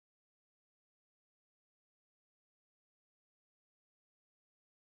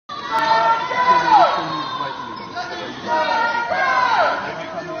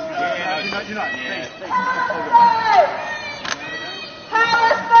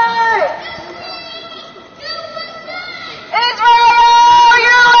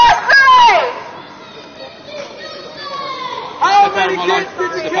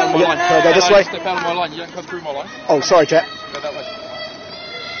Go this way. Step out of my line. You don't come through my line. Oh, sorry, chap. Go that way.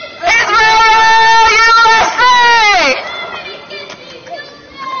 Israel, USA!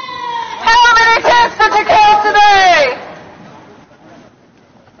 How many kids did you kill today?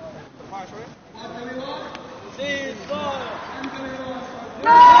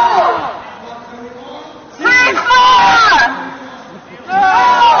 No! Ceasefire! No!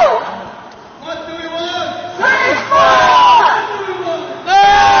 What do we want? Ceasefire! No!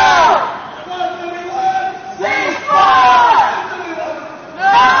 What do we want? Ceasefire! No! Ceasefire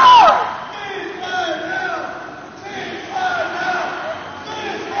now! Ceasefire now!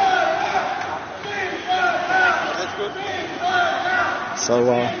 Ceasefire now! So,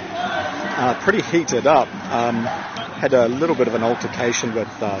 pretty heated up. Had a little bit of an altercation with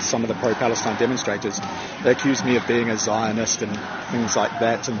some of the pro-Palestine demonstrators. They accused me of being a Zionist and things like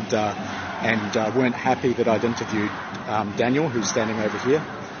that, and weren't happy that I'd interviewed Daniel, who's standing over here.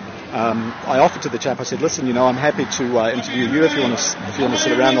 I offered to the chap, I said, listen, you know, I'm happy to interview you if you want to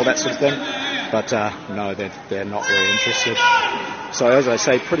sit around, all that sort of thing. But no, they're not very interested. So as I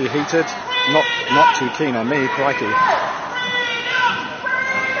say, pretty heated. Not too keen on me, crikey.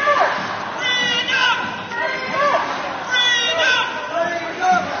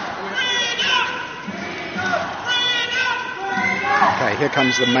 Okay, here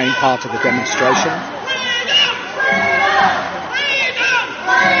comes the main part of the demonstration.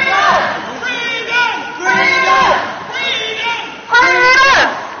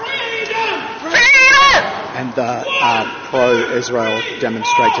 And pro-Israel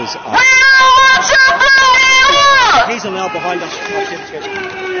demonstrators are... He's now behind us.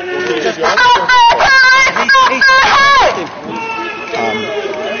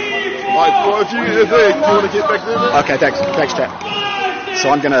 Okay, thanks, chap. So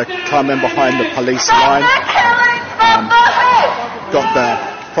I'm going to come in behind the police line. Got the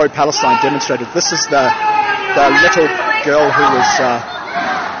pro-Palestine demonstrators. This is the little girl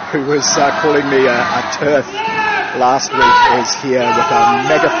who was calling me a turf last week. Is here with a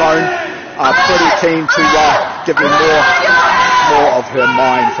megaphone. Pretty keen to give me more of her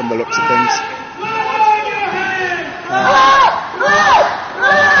mind from the looks of things.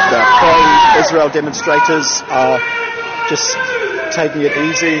 The pro-Israel demonstrators are just taking it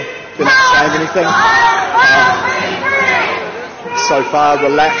easy, they're not saying anything. So far,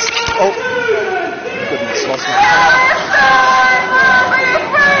 relaxed. Oh, goodness, lost my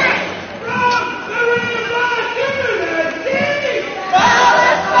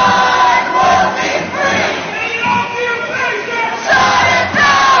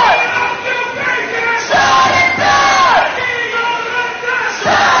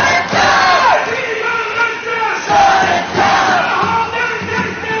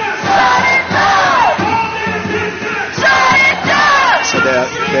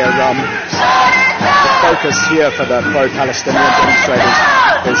the focus here for the pro-Palestinian demonstrators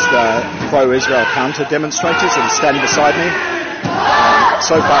is the pro-Israel counter-demonstrators that are standing beside me.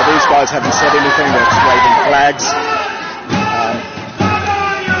 So far these guys haven't said anything, they're just waving flags.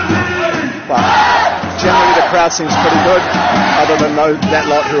 But generally the crowd seems pretty good, other than that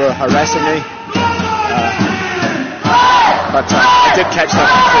lot who are harassing me. But I did catch that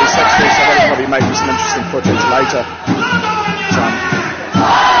from 360, so that'll probably make me some interesting footage later.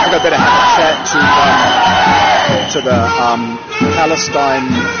 I think I better have a chat to the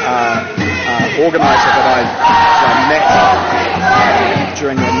Palestine organizer that I met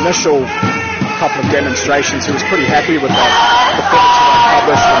during the initial couple of demonstrations, who was pretty happy with the footage that I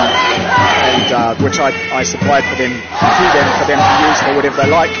published and which I supplied for them to use for whatever they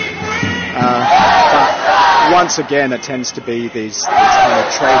like. But once again, it tends to be these kind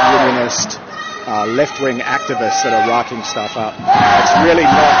of trade unionist left-wing activists that are rocking stuff up. It's really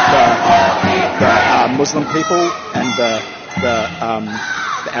not the Muslim people and the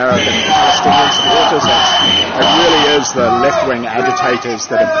Arab and Palestinian supporters. It really is the left-wing agitators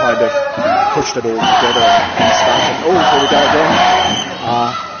that have kind of pushed it all together and started. Oh, here we go again.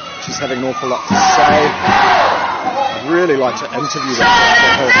 She's having an awful lot to say. I'd really like to interview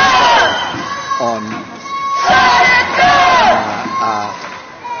her on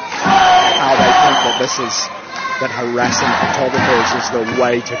how they think that harassing photographers is the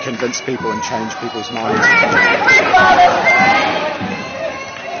way to convince people and change people's minds.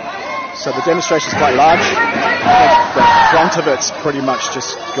 So the demonstration's quite large. I think the front of it's pretty much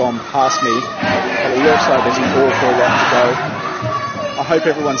just gone past me, but it looks like there's an awful lot to go. I hope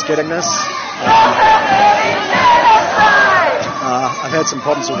everyone's getting this. had some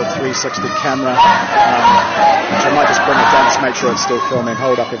problems with the 360 camera, which I might just bring it down to make sure it's still filming.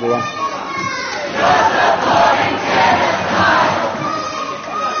 Hold up, everyone.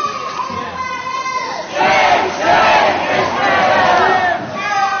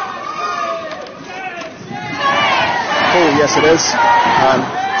 Cool, yes it is.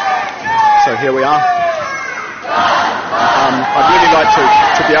 So here we are. I'd really like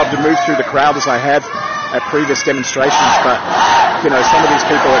to be able to move through the crowd as I have at previous demonstrations, but you know, some of these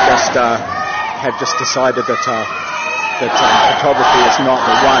people have just decided that photography is not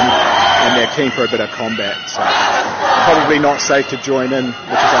the one, and they're keen for a bit of combat. So probably not safe to join in,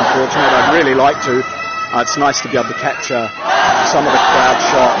 which is unfortunate. I'd really like to. It's nice to be able to capture some of the crowd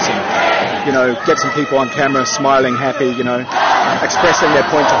shots and, you know, get some people on camera smiling, happy, you know, expressing their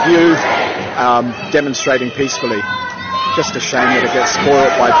point of view, demonstrating peacefully. Just a shame that it gets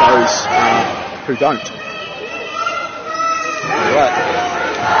spoiled by those who don't. Right.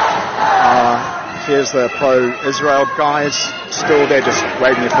 Here's the pro-Israel guys, still there just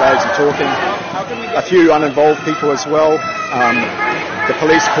waving their flags and talking. A few uninvolved people as well. The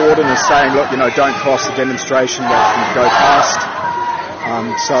police cordon is saying, look, you know, don't cross the demonstration, let them go past.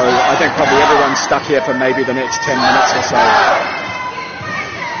 So I think probably everyone's stuck here for maybe the next 10 minutes or so.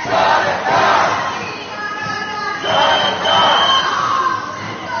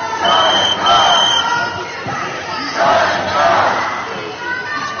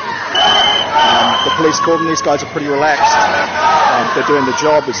 The police cordon, these guys are pretty relaxed. They're doing the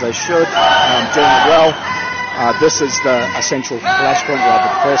job as they should, doing it well. This is the essential flashpoint, rather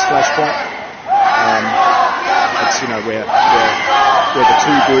the first flashpoint. It's, you know, where the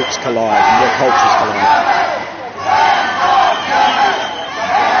two groups collide and where cultures collide.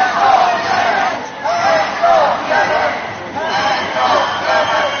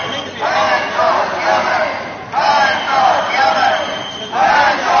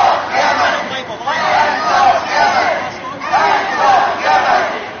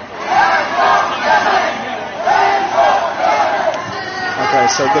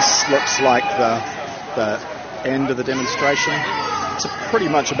 So this looks like the end of the demonstration. It's pretty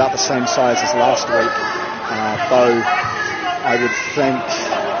much about the same size as last week, though I would think,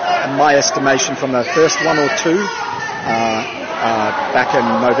 in my estimation, from the first one or two back in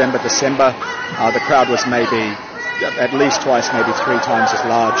November, December, the crowd was maybe at least twice, maybe three times as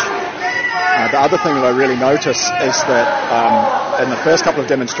large. The other thing that I really noticed is that in the first couple of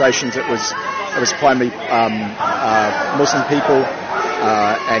demonstrations it was primarily Muslim people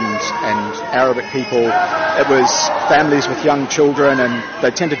and Arabic people. It was families with young children, and they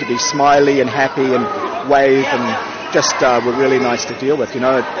tended to be smiley and happy and wave and just were really nice to deal with, you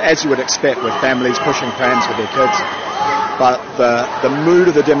know, as you would expect with families pushing prams with their kids. But the mood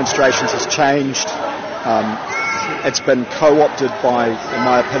of the demonstrations has changed. It's been co-opted by, in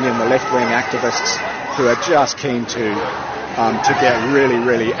my opinion, the left-wing activists who are just keen to get really,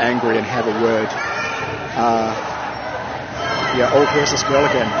 really angry and have a word. Yeah, oh, here's this girl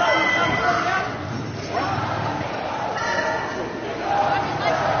again.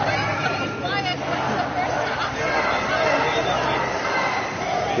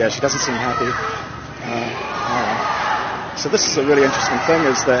 Yeah, she doesn't seem happy. So this is a really interesting thing,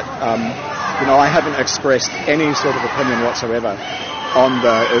 is that, you know, I haven't expressed any sort of opinion whatsoever on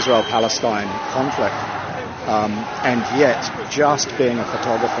the Israel-Palestine conflict. And yet, just being a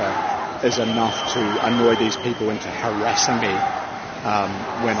photographer is enough to annoy these people into harassing me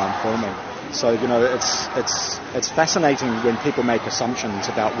when I'm filming. So, you know, it's fascinating when people make assumptions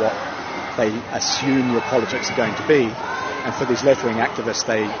about what they assume your politics are going to be. And for these left-wing activists,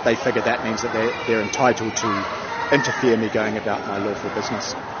 they figure that means that they're entitled to interfere me going about my lawful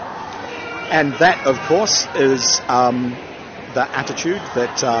business. And that, of course, is the attitude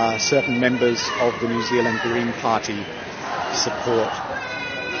that certain members of the New Zealand Green Party support.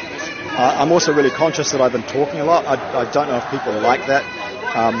 I'm also really conscious that I've been talking a lot. I don't know if people like that.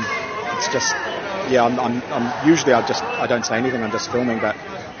 It's just, yeah, I'm usually I don't say anything. I'm just filming, but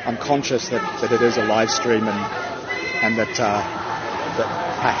I'm conscious that it is a live stream and that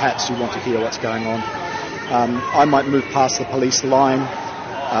perhaps you want to hear what's going on. I might move past the police line.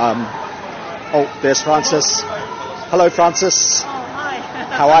 Oh, there's Francis. Hello, Francis. Oh, hi.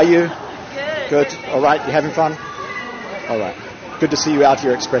 How are you? Good. Good. All right. You having fun? All right. Good to see you out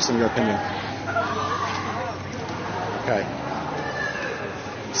here expressing your opinion. Okay.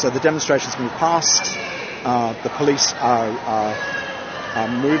 So the demonstration's moved past. The police are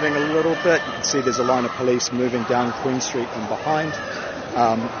moving a little bit. You can see there's a line of police moving down Queen Street and behind.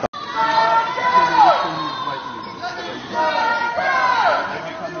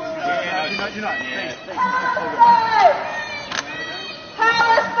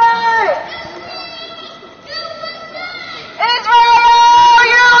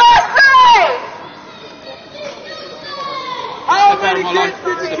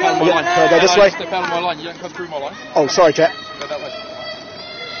 this way. Step out of my line. You don't come through my line. Oh, sorry, chap. Go that way.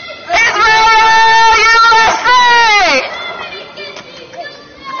 Israel, USA!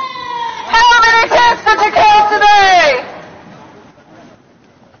 How many kids did you kill today?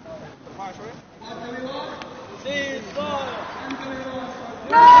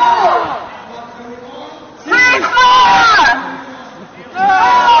 No! Ceasefire! No!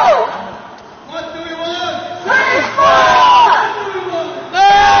 What do we want? Ceasefire! No!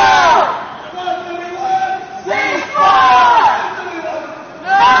 What do we want? Ceasefire! No! Ceasefire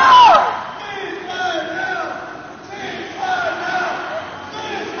now! Ceasefire now! Ceasefire now!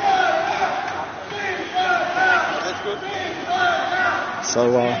 Ceasefire now! That's good. So,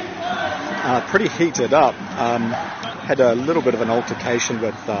 pretty heated up. Had a little bit of an altercation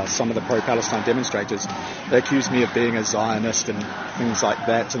with some of the pro-Palestine demonstrators. They accused me of being a Zionist and things like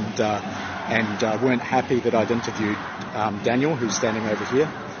that, and weren't happy that I'd interviewed Daniel, who's standing over here.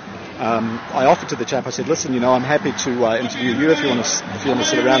 I offered to the chap, I said, listen, I'm happy to interview you if you want to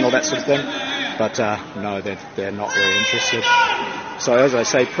sit around, all that sort of thing. But no, they're not very interested. So as I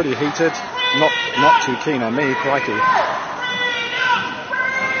say, pretty heated. Not too keen on me, crikey.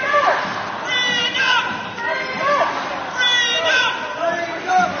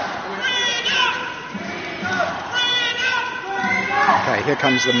 Okay, here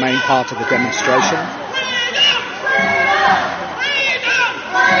comes the main part of the demonstration.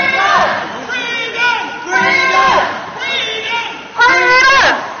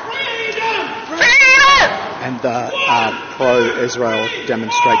 And pro-Israel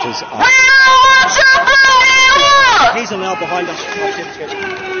demonstrators are... He's allowed behind us. If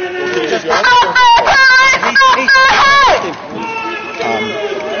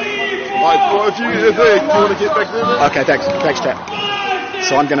you want to get back there. Okay, thanks, chap.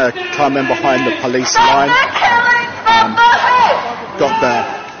 So I'm going to come in behind the police line. Got the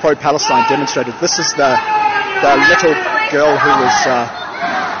pro-Palestine demonstrators. This is the little girl who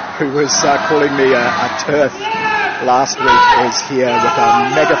was calling me a turf last week is here with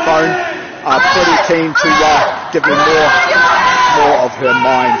a megaphone. Pretty keen to give me more of her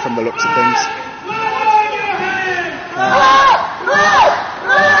mind from the looks of things.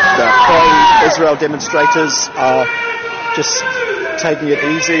 The pro-Israel demonstrators are just taking it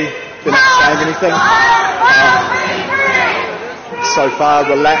easy. They're not saying anything. So far,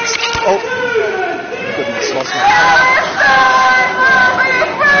 relaxed. Oh, goodness, lost my camera.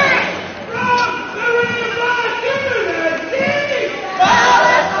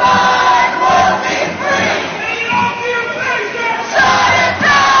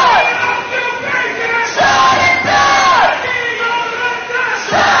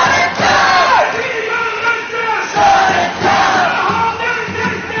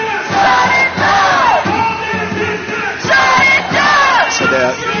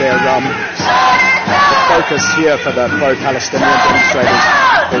 The focus here for the pro-Palestinian demonstrators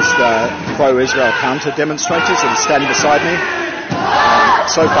is the pro-Israel counter-demonstrators that are standing beside me.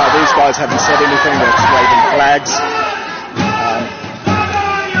 So far these guys haven't said anything, they're just waving flags.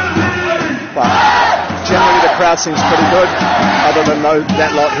 But generally the crowd seems pretty good, other than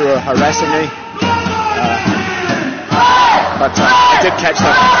that lot who are harassing me. But I did catch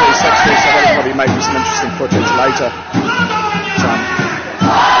that on 360, so that'll probably make me some interesting footage later.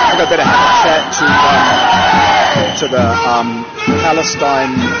 I think I better have a chat to the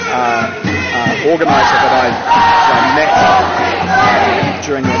Palestine organizer that I met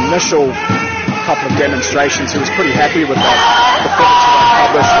during the initial couple of demonstrations. He was pretty happy with the footage that I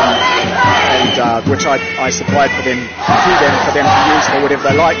published and which I supplied for them to use for whatever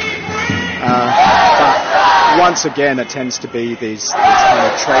they like. But once again, it tends to be these kind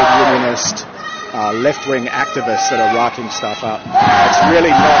of trade unionist left-wing activists that are writing stuff up. It's really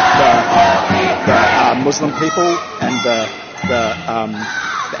not the Muslim people and the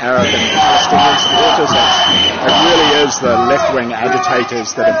Arab and Palestinian supporters. It really is the left-wing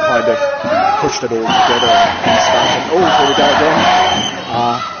agitators that have kind of pushed it all together and stuff. And, oh, here we go again.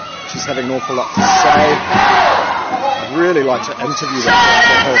 She's having an awful lot to say. I'd really like to interview them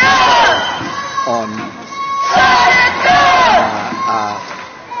on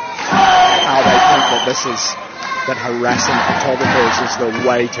how they think that harassing photographers is the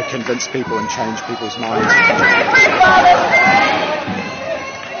way to convince people and change people's minds.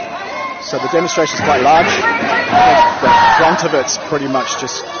 So the demonstration's quite large. I think the front of it's pretty much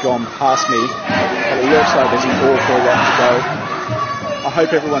just gone past me, but it looks like there's an awful lot to go. I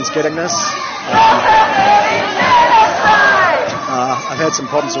hope everyone's getting this. I've had some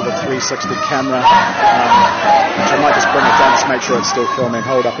problems with the 360 camera, which I might just bring it down to make sure it's still filming.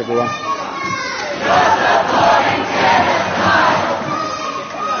 Hold up, everyone.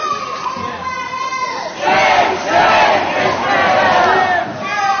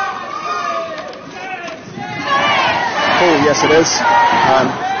 Yes, it is.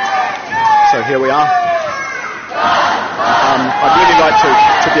 So here we are. I'd really like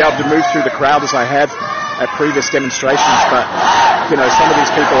to be able to move through the crowd as I have at previous demonstrations, but some of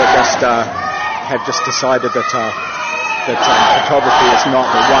these people have just decided that photography is not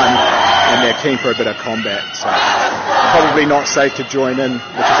the one, and they're keen for a bit of combat. So probably not safe to join in,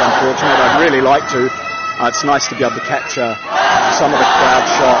 which is unfortunate. I'd really like to. It's nice to be able to capture some of the crowd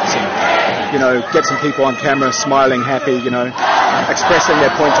shots and get some people on camera smiling, happy, expressing their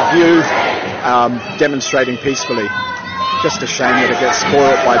point of view, demonstrating peacefully. Just a shame that it gets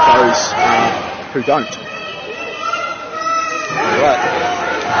spoiled by those who don't. All right.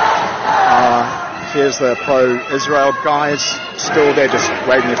 Here's the pro-Israel guys, still there just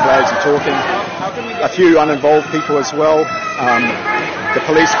waving their flags and talking. A few uninvolved people as well. The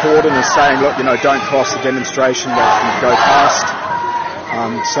police cordon is saying, look, don't cross the demonstration, that go past.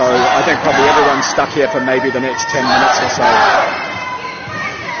 So I think probably everyone's stuck here for maybe the next 10 minutes or so.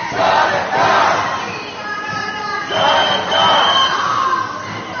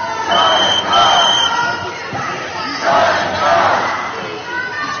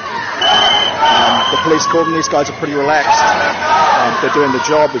 The police cordon, these guys are pretty relaxed. They're doing the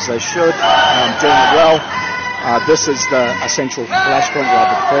job as they should, doing it well. This is the essential flashpoint,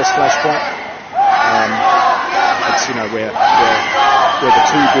 rather the first flashpoint. It's where the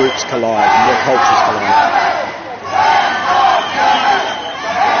two groups collide and where cultures collide.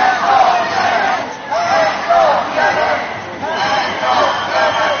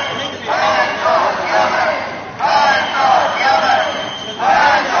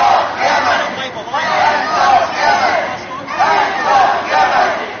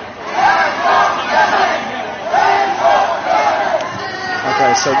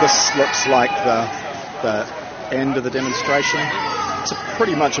 So this looks like the end of the demonstration. It's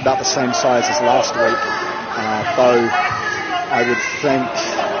pretty much about the same size as last week, though I would think,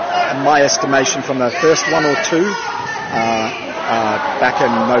 in my estimation from the first one or two, back in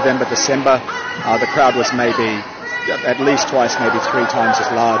November, December, the crowd was maybe at least twice, maybe 3 times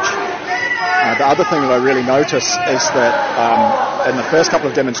as large. The other thing that I really noticed is that in the first couple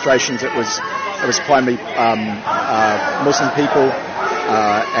of demonstrations it was primarily Muslim people,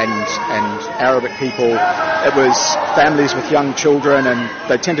 and Arabic people. It was families with young children, and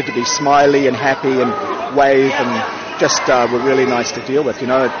they tended to be smiley and happy and wave and just were really nice to deal with,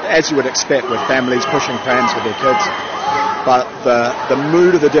 as you would expect with families pushing prams with their kids. But the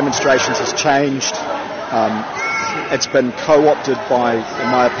mood of the demonstrations has changed. It's been co-opted by, in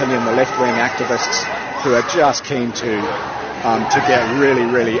my opinion, the left-wing activists who are just keen to get really,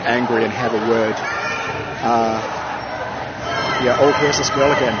 really angry and have a word. Oh, here's this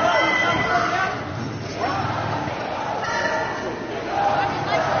girl again.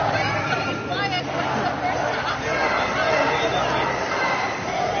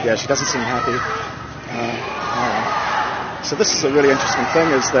 Yeah, she doesn't seem happy. So this is a really interesting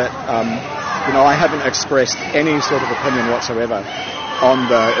thing, is that, I haven't expressed any sort of opinion whatsoever on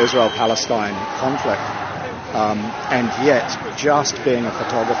the Israel-Palestine conflict. And yet, just being a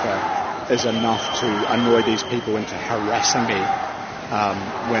photographer is enough to annoy these people into harassing me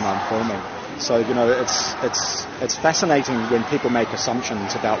when I'm filming. So it's fascinating when people make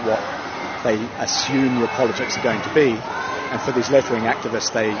assumptions about what they assume your politics are going to be, and for these left-wing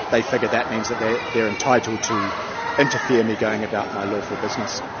activists, they figure that means that they're entitled to interfere me going about my lawful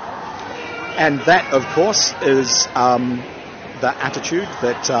business. And that, of course, is the attitude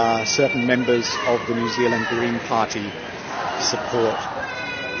that certain members of the New Zealand Green Party support.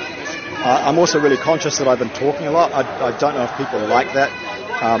 I'm also really conscious that I've been talking a lot. I don't know if people like that.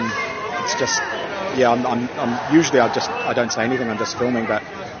 It's just, I'm usually I don't say anything. I'm just filming, but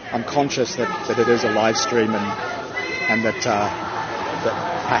I'm conscious that it is a live stream and that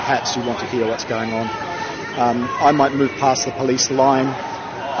perhaps you want to hear what's going on. I might move past the police line.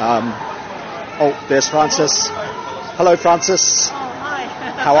 There's Francis. Hello, Francis. Oh, hi.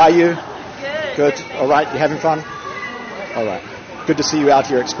 How are you? Good. Good. All right. You having fun? All right. Good to see you out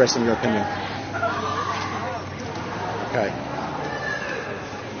here expressing your opinion. Okay.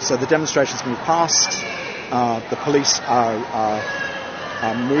 So the demonstration's moved past. The police are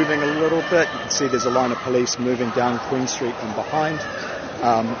moving a little bit. You can see there's a line of police moving down Queen Street and behind.